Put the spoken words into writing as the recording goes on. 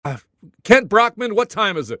Kent Brockman, what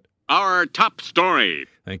time is it? Our top story.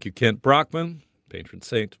 Thank you, Kent Brockman, patron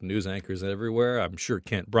saint of news anchors everywhere. I'm sure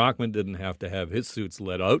Kent Brockman didn't have to have his suits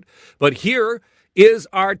let out. But here is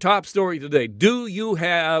our top story today. Do you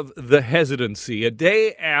have the hesitancy? A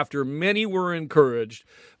day after many were encouraged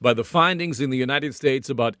by the findings in the United States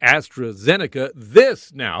about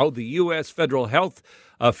AstraZeneca, the U.S. federal health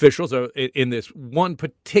officials in this one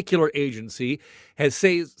particular agency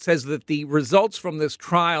says that the results from this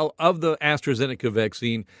trial of the AstraZeneca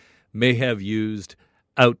vaccine may have used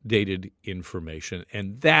outdated information,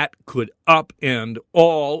 and that could upend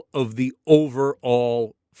all of the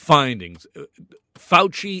overall findings.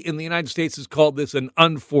 Fauci in the United States has called this an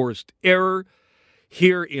unforced error.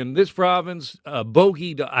 Here in this province, Isaac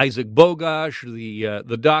Bogosh,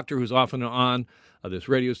 the doctor who's often on this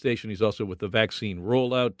radio station, he's also with the vaccine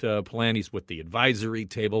rollout plan. He's with the advisory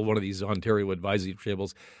table, one of these Ontario advisory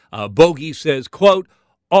tables. Bogey says, quote,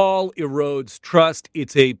 all erodes trust.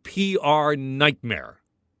 It's a PR nightmare.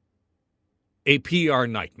 A PR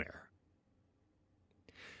nightmare.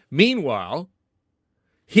 Meanwhile,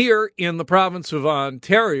 here in the province of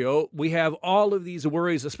Ontario, we have all of these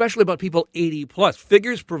worries, especially about people 80 plus.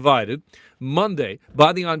 Figures provided Monday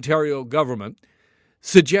by the Ontario government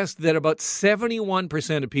suggest that about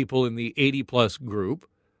 71% of people in the 80 plus group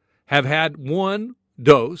have had one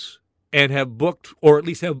dose and have booked, or at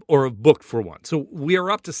least have booked for one. So we are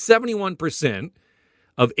up to 71%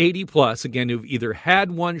 of 80 plus, again, who've either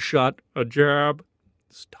had one shot, a jab,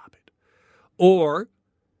 stop it, or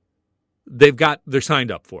they're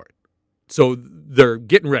signed up for it. So they're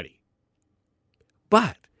getting ready.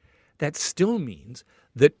 But that still means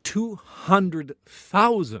that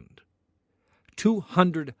 200,000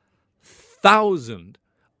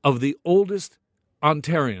 of the oldest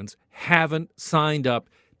Ontarians haven't signed up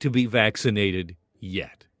to be vaccinated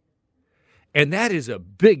yet. And that is a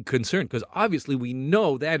big concern because obviously we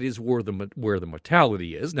know that is where the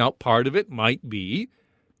mortality is. Now, part of it might be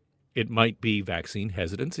vaccine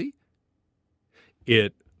hesitancy.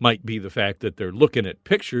 It might be the fact that they're looking at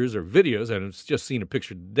pictures or videos, and I've just seen a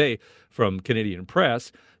picture today from Canadian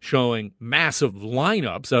Press showing massive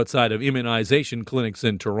lineups outside of immunization clinics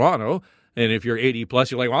in Toronto. And if you're 80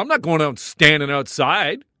 plus, you're like, well, I'm not going out standing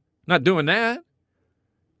outside. Not doing that.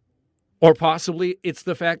 Or possibly it's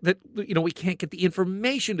the fact that, we can't get the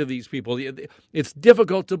information to these people. It's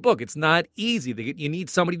difficult to book. It's not easy. You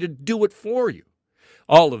need somebody to do it for you.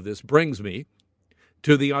 All of this brings me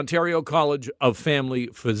to the Ontario College of Family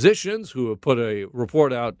Physicians, who have put a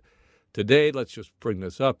report out today. Let's just bring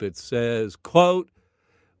this up. It says, quote,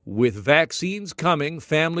 with vaccines coming,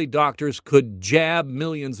 family doctors could jab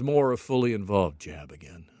millions more if fully involved. Jab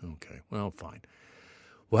again. Okay, well, fine.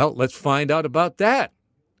 Well, let's find out about that.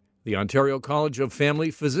 The Ontario College of Family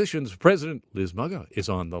Physicians President Liz Mugga is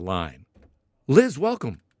on the line. Liz,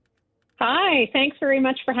 welcome. Hi, thanks very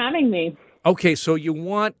much for having me. Okay, so you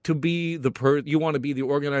want to be the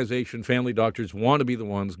organization, family doctors want to be the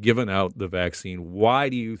ones giving out the vaccine. Why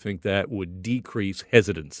do you think that would decrease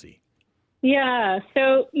hesitancy? Yeah,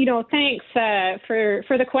 so, thanks for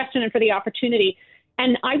the question and for the opportunity.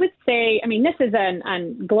 And I would say, this is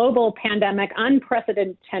a global pandemic,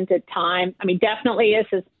 unprecedented time. Definitely this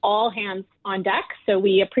is all hands on deck. So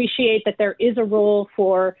we appreciate that there is a role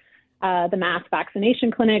for the mass vaccination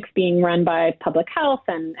clinics being run by public health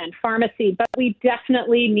and pharmacy, but we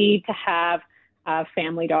definitely need to have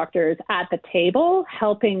family doctors at the table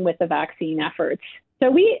helping with the vaccine efforts. So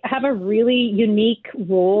we have a really unique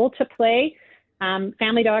role to play.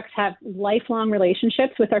 Family docs have lifelong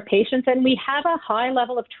relationships with our patients, and we have a high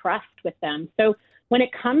level of trust with them. So when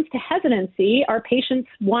it comes to hesitancy, our patients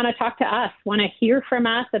want to talk to us, want to hear from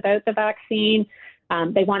us about the vaccine.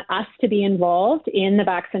 They want us to be involved in the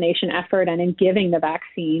vaccination effort and in giving the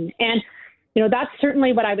vaccine. And, that's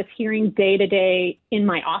certainly what I was hearing day to day in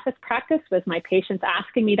my office practice was my patients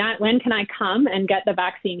asking me that, when can I come and get the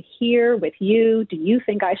vaccine here with you? Do you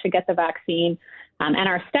think I should get the vaccine? And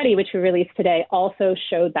our study, which we released today, also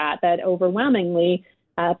showed that overwhelmingly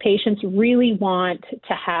patients really want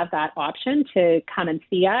to have that option to come and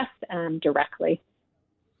see us directly.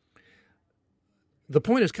 The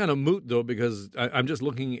point is kind of moot, though, because I'm just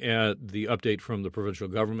looking at the update from the provincial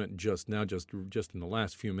government just now, just in the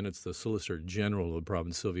last few minutes. The Solicitor General of the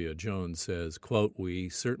province, Sylvia Jones, says, quote, we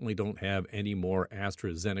certainly don't have any more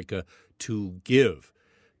AstraZeneca to give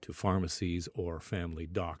to pharmacies or family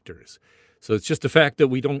doctors. So it's just the fact that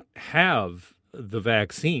we don't have the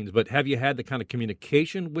vaccines. But have you had the kind of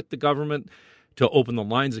communication with the government to open the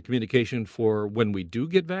lines of communication for when we do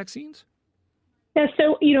get vaccines? Yeah,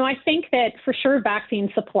 so, I think that for sure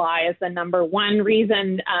vaccine supply is the number one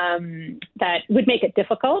reason that would make it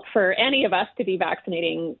difficult for any of us to be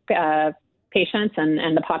vaccinating patients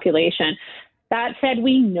and the population. That said,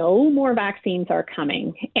 we know more vaccines are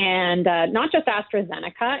coming, and not just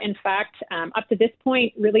AstraZeneca. In fact, up to this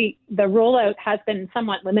point, really, the rollout has been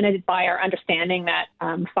somewhat limited by our understanding that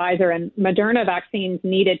Pfizer and Moderna vaccines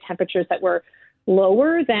needed temperatures that were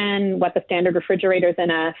lower than what the standard refrigerators in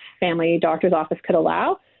a family doctor's office could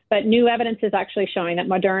allow. But new evidence is actually showing that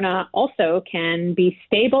Moderna also can be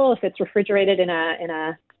stable if it's refrigerated in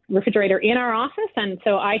a refrigerator in our office. And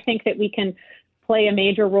so I think that we can play a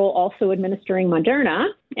major role also administering Moderna.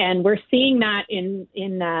 And we're seeing that in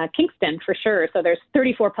Kingston for sure. So there's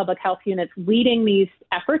 34 public health units leading these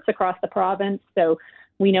efforts across the province. So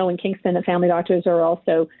we know in Kingston that family doctors are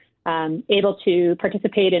also able to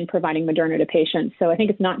participate in providing Moderna to patients. So I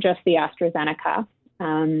think it's not just the AstraZeneca.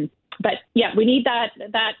 But yeah, we need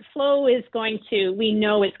that flow is we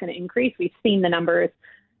know it's going to increase. We've seen the numbers.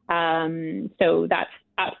 So that's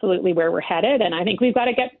absolutely where we're headed. And I think we've got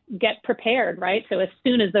to get prepared, right? So as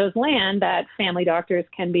soon as those land, that family doctors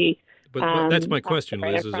can be. But that's my question,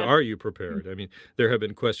 Liz, is are you prepared? I mean, there have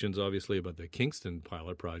been questions, obviously, about the Kingston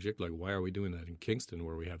pilot project. Like, why are we doing that in Kingston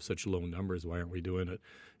where we have such low numbers? Why aren't we doing it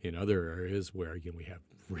in other areas where, again, we have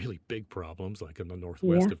really big problems, like in the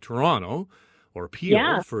northwest of Toronto or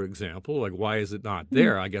Peel, for example? Like, why is it not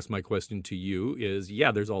there? I guess my question to you is,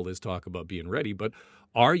 there's all this talk about being ready, but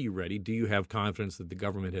are you ready? Do you have confidence that the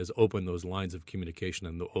government has opened those lines of communication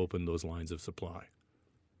and opened those lines of supply?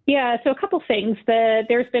 Yeah, so a couple things.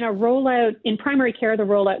 There's been a rollout in primary care. The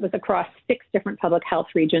rollout was across 6 different public health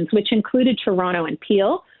regions, which included Toronto and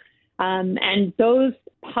Peel. And those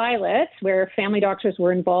pilots where family doctors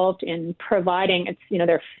were involved in providing,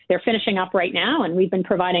 they're finishing up right now, and we've been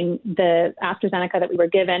providing the AstraZeneca that we were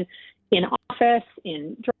given in office,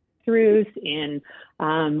 in drive-thrus, in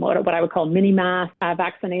what I would call mini-mass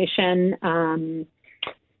vaccination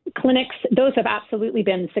clinics. Those have absolutely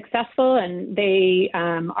been successful, and they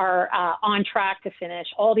are on track to finish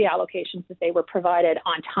all the allocations that they were provided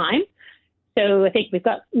on time. So I think we've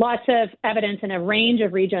got lots of evidence in a range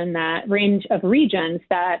of regions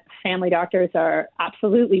that family doctors are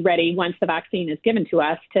absolutely ready once the vaccine is given to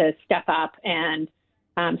us to step up and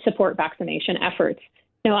support vaccination efforts.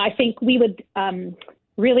 I think we would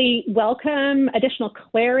really welcome additional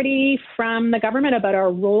clarity from the government about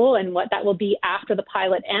our role and what that will be after the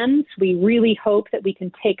pilot ends. We really hope that we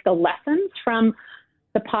can take the lessons from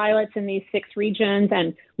the pilots in these 6 regions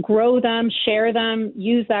and grow them, share them,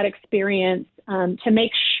 use that experience to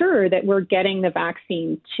make sure that we're getting the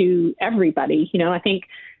vaccine to everybody. I think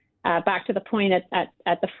back to the point at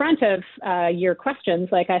the front of your questions,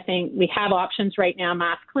 I think we have options right now,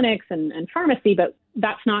 mass clinics and pharmacy, but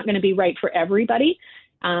that's not going to be right for everybody.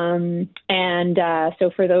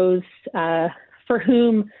 So for those for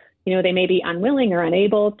whom, they may be unwilling or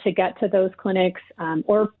unable to get to those clinics,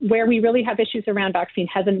 or where we really have issues around vaccine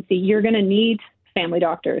hesitancy, you're going to need family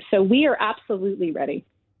doctors. So we are absolutely ready.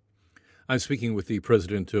 I'm speaking with the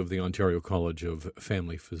president of the Ontario College of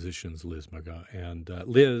Family Physicians, Liz Maga. And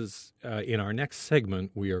Liz, in our next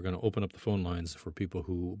segment, we are going to open up the phone lines for people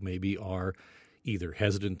who maybe are either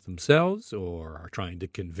hesitant themselves or are trying to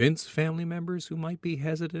convince family members who might be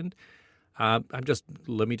hesitant.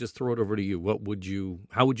 Let me just throw it over to you.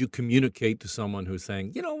 How would you communicate to someone who's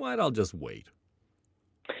saying, you know what, I'll just wait?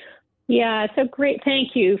 Yeah, so great.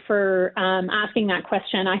 Thank you for asking that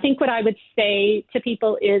question. I think what I would say to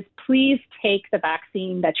people is please take the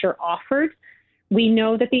vaccine that you're offered. We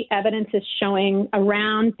know that the evidence is showing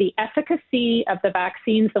around the efficacy of the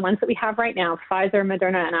vaccines, the ones that we have right now, Pfizer,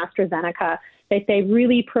 Moderna, and AstraZeneca, that they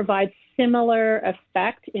really provide similar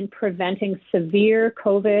effect in preventing severe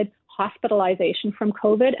COVID, hospitalization from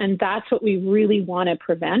COVID, and that's what we really want to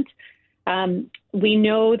prevent. We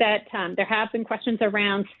know that there have been questions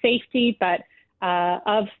around safety, but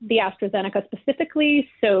of the AstraZeneca specifically.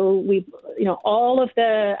 So all of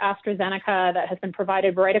the AstraZeneca that has been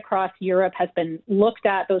provided right across Europe has been looked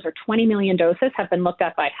at. Those are 20 million doses, have been looked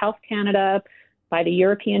at by Health Canada, by the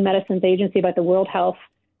European Medicines Agency, by the World Health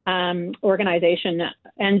Organization,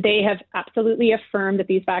 and they have absolutely affirmed that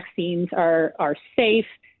these vaccines are safe.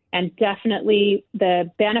 And definitely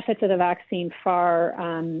the benefits of the vaccine far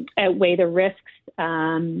outweigh the risks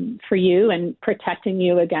for you and protecting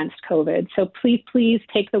you against COVID. So please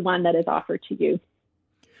take the one that is offered to you.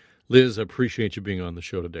 Liz, I appreciate you being on the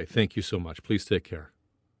show today. Thank you so much. Please take care.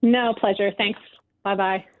 No, pleasure. Thanks.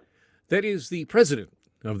 Bye-bye. That is the president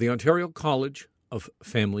of the Ontario College of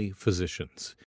Family Physicians.